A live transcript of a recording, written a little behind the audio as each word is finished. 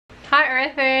Hi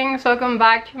Earthings, welcome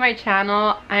back to my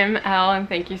channel. I'm Elle and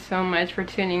thank you so much for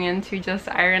tuning in to Just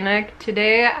Irenic.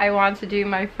 Today I want to do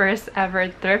my first ever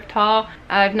thrift haul.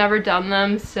 I've never done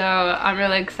them, so I'm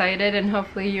really excited and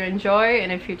hopefully you enjoy,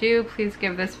 and if you do, please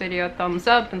give this video a thumbs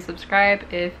up and subscribe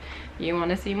if you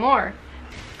want to see more.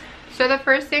 So the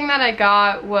first thing that I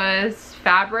got was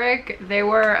fabric. They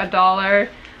were $1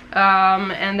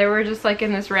 and they were just like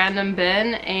in this random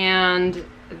bin, and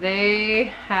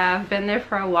they have been there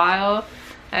for a while.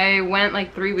 I went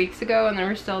like 3 weeks ago and they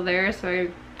were still there, so I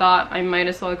thought I might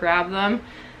as well grab them.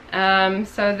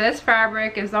 So this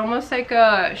fabric is almost like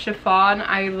a chiffon.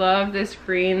 I love this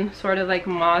green sort of like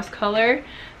moss color.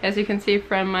 As you can see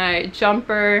from my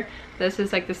jumper, this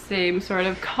is like the same sort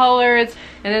of colors,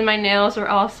 and then my nails are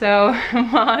also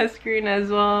moss green as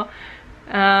well.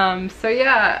 So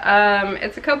yeah,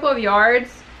 it's a couple of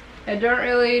yards. I don't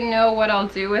really know what I'll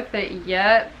do with it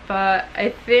yet, but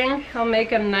I think I'll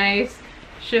make a nice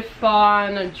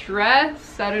chiffon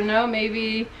dress. I don't know,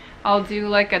 maybe I'll do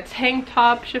like a tank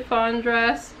top chiffon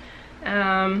dress.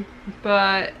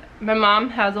 But my mom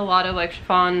has a lot of like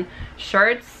chiffon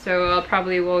shirts, so I'll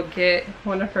probably will get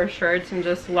one of her shirts and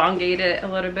just elongate it a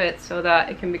little bit so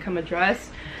that it can become a dress.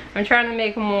 I'm trying to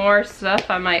make more stuff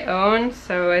on my own,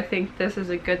 so I think this is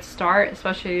a good start,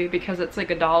 especially because it's like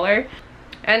 $1.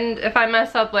 And if I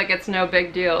mess up, like, it's no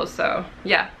big deal. So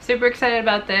yeah, super excited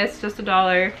about this. Just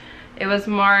 $1. It was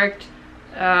marked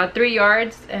 3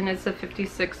 yards and it's a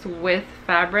 56 width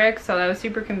fabric, so that was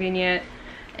super convenient.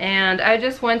 And I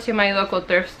just went to my local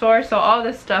thrift store, so all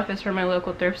this stuff is from my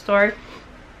local thrift store.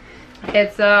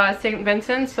 It's St.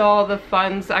 Vincent, so all the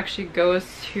funds actually goes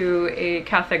to a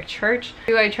Catholic church.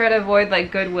 I try to avoid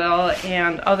like Goodwill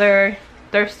and other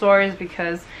thrift stores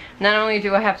because not only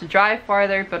do I have to drive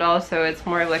farther, but also it's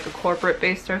more like a corporate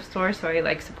based thrift store, so I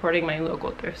like supporting my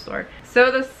local thrift store.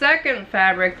 So the second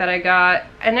fabric that I got,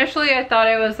 initially I thought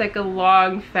it was like a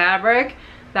long fabric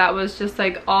that was just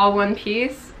like all one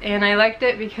piece, and I liked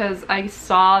it because I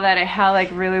saw that it had like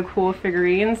really cool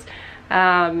figurines,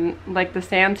 like the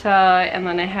Santa, and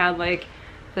then I had like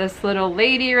this little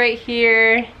lady right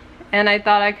here, and I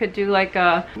thought I could do like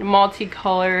a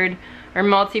multicolored or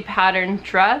multi-pattern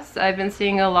dress. I've been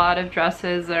seeing a lot of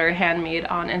dresses that are handmade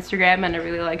on Instagram, and I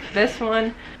really like this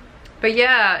one. But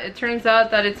yeah, it turns out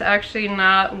that it's actually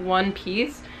not one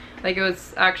piece. Like, it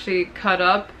was actually cut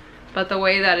up, but the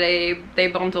way that they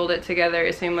bundled it together,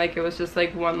 it seemed like it was just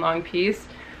like one long piece.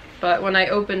 But when I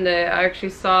opened it, I actually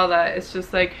saw that it's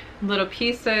just like little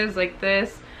pieces like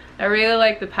this. I really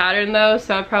like the pattern though,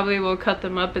 so I probably will cut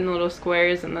them up in little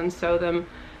squares and then sew them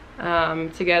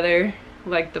together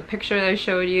like the picture that I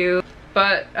showed you.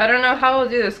 But I don't know how I'll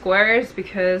do the squares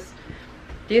because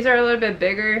these are a little bit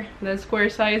bigger than square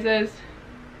sizes.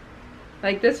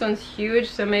 Like, this one's huge,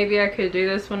 so maybe I could do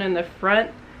this one in the front,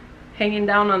 hanging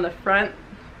down on the front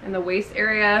in the waist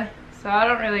area. So I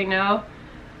don't really know.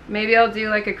 Maybe I'll do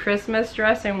like a Christmas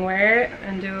dress and wear it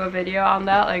and do a video on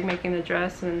that, like making the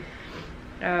dress and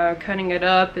cutting it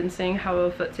up and seeing how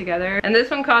it'll fit together. And this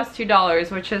one costs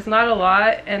 $2, which is not a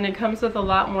lot, and it comes with a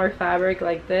lot more fabric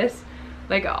like this,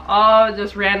 like all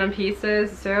just random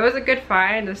pieces. So it was a good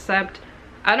find, except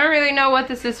I don't really know what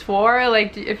this is for.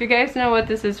 Like, if you guys know what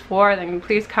this is for, then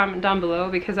please comment down below,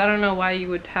 because I don't know why you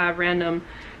would have random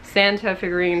Santa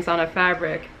figurines on a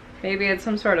fabric. Maybe it's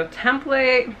some sort of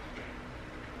template.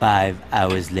 5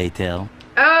 hours later.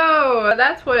 Oh,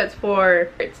 that's what it's for.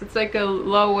 It's like a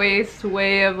low-waist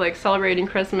way of like celebrating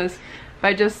Christmas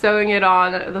by just sewing it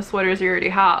on the sweaters you already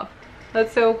have.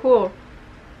 That's so cool.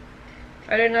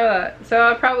 I didn't know that. So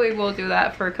I probably will do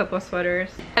that for a couple of sweaters.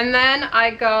 And then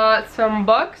I got some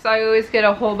books. I always get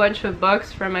a whole bunch of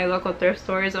books from my local thrift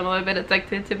stores. I'm a little bit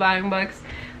addicted to buying books.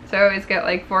 So I always get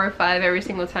like 4 or 5 every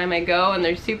single time I go, and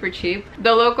they're super cheap.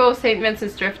 The local St.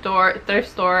 Vincent's thrift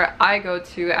store I go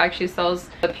to actually sells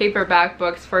the paperback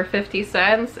books for 50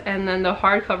 cents, and then the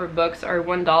hardcover books are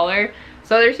 $1.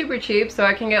 So they're super cheap, so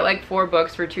I can get like 4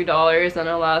 books for $2, and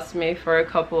it'll last me for a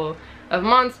couple of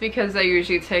months because I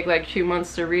usually take like 2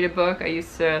 months to read a book. I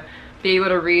used to be able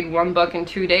to read 1 book in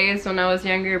 2 days when I was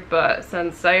younger, but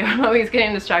since I'm always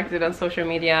getting distracted on social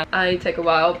media, I take a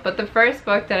while. But the first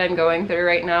book that I'm going through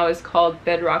right now is called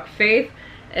Bedrock.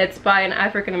 It's by an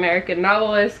African-American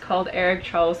novelist called Eric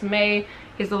Charles May.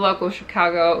 He's a local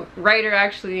Chicago writer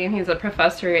actually, and he's a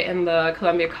professor in the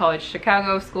Columbia College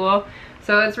Chicago School.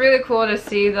 So it's really cool to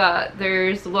see that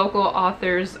there's local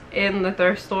authors in the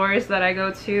thrift stores that I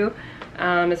go to.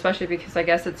 Especially because I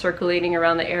guess it's circulating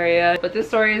around the area. But this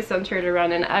story is centered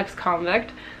around an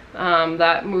ex-convict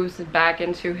that moves back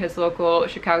into his local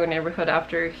Chicago neighborhood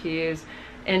after he's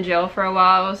in jail for a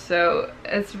while. So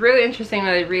it's really interesting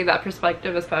that I read that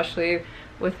perspective, especially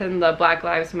within the Black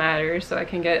Lives Matter, so I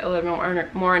can get a little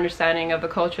more understanding of the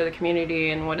culture of the community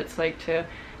and what it's like to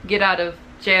get out of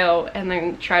jail and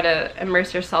then try to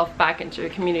immerse yourself back into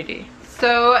your community.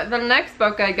 So the next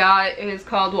book I got is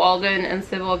called Walden and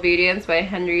Disobedience by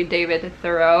Henry David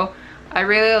Thoreau. I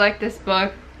really like this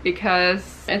book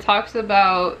because it talks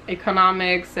about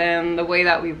economics and the way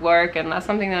that we work, and that's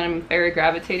something that I'm very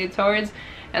gravitated towards.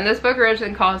 And this book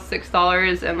originally cost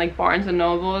 $6 in like Barnes and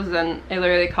Nobles, and it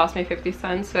literally cost me 50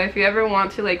 cents. So if you ever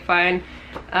want to like find,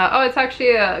 oh, it's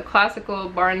actually a classical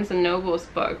Barnes and Nobles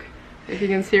book. If you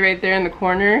can see right there in the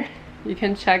corner, you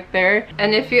can check there.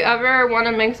 And if you ever want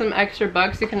to make some extra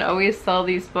bucks, you can always sell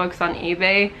these books on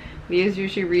eBay. These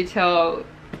usually retail,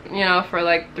 you know, for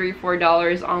like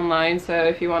 $3–4 online. So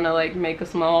if you want to like make a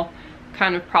small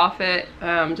kind of profit,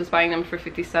 just buying them for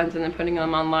 50 cents and then putting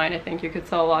them online, I think you could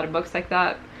sell a lot of books like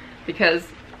that, because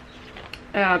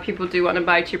people do want to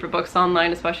buy cheaper books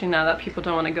online, especially now that people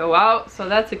don't want to go out. So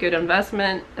that's a good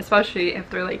investment, especially if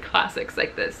they're like classics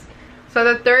like this. So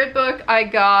the third book I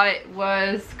got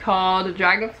was called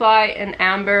Dragonfly in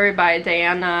Amber by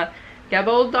Diana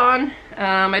Gabaldon.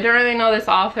 I don't really know this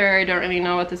author. I don't really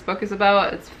know what this book is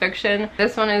about. It's fiction.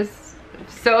 This one is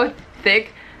so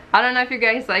thick. I don't know if you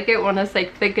guys like it when it's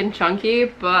like thick and chunky,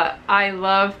 but I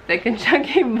love thick and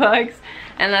chunky books,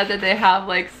 and that they have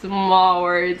like small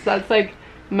words. That's like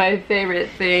my favorite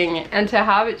thing. And to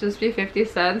have it just be 50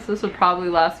 cents, this will probably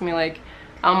last me like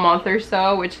a month or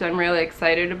so, which I'm really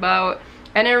excited about.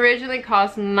 And it originally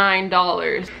cost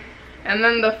 $9. And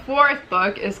then the fourth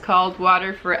book is called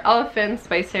Water for Elephants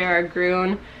by Sara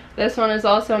Gruen. This one is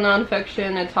also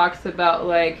nonfiction. It talks about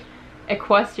like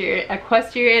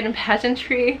equestrian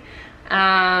pageantry,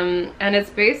 and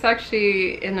it's based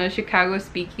actually in a Chicago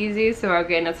speakeasy. So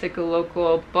again, it's like a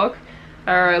local book,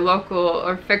 or a local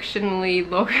or fictionally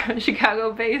local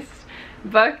Chicago based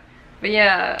book. But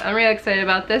yeah, I'm really excited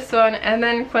about this one. And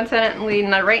then coincidentally,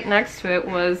 right next to it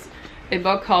was a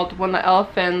book called When the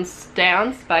Elephants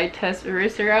Dance by Tess,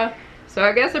 Uriza. So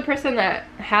I guess the person that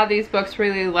had these books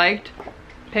really liked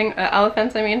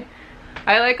elephants. I mean,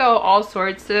 I like all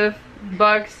sorts of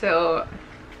books, so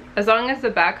as long as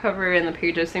the back cover and the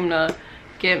pages seem to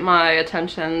get my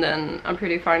attention, then I'm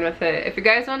pretty fine with it. If you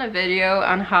guys want a video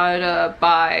on how to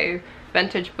buy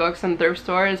vintage books in thrift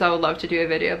stores, I would love to do a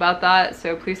video about that,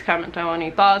 so please comment down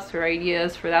any thoughts or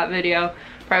ideas for that video.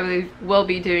 Probably will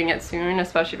be doing it soon,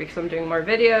 especially because I'm doing more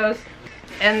videos.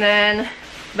 And then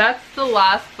that's the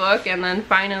last book. And then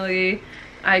finally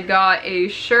I got a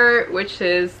shirt, which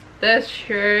is this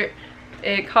shirt.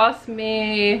 It cost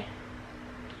me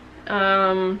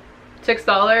 $6.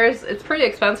 It's pretty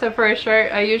expensive for a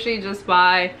shirt. I usually just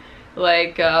buy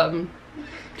like $2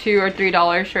 or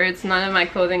 $3 shirts. None of my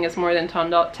clothing is more than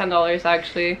 $10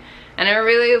 actually. And I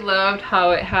really loved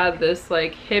how it had this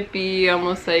like hippie,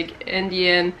 almost like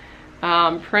Indian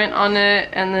print on it.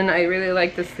 And then I really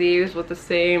like the sleeves with the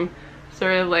same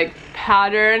sort of like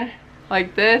pattern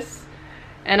like this.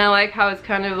 And I like how it's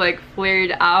kind of like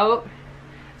flared out,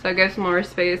 so it gives more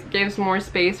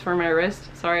space for my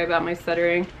wrist. Sorry about my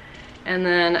stuttering. And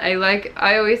then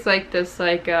I always like this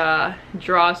like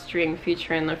drawstring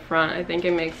feature in the front. I think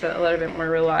it makes it a little bit more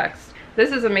relaxed.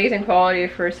 This is amazing quality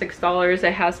for $6.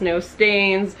 It has no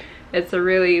stains. It's a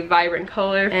really vibrant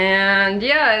color. And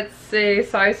yeah, it's a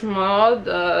size small.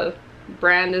 The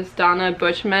brand is Donna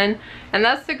Bushman. And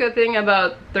that's the good thing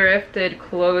about thrifted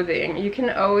clothing. You can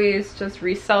always just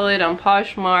resell it on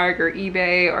Poshmark or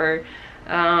eBay or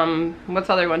what's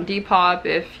the other one? Depop,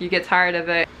 if you get tired of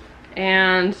it.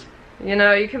 And you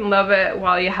know, you can love it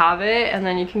while you have it, and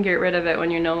then you can get rid of it when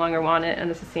you no longer want it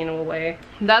in a sustainable way.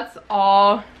 That's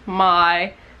all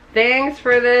my things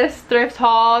for this thrift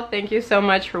haul. Thank you so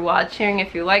much for watching.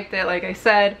 If you liked it, like I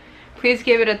said, please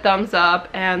give it a thumbs up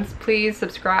and please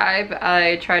subscribe.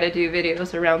 I try to do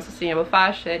videos around sustainable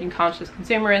fashion and conscious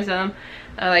consumerism.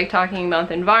 I like talking about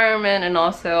the environment and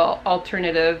also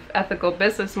alternative ethical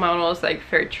business models like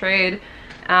fair trade.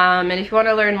 And if you want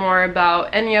to learn more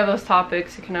about any of those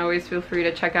topics, you can always feel free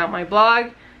to check out my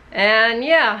blog. And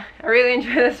yeah, I really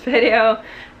enjoyed this video.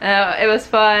 It was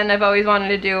fun. I've always wanted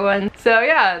to do one. So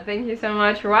yeah, thank you so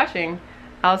much for watching.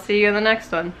 I'll see you in the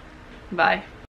next one. Bye.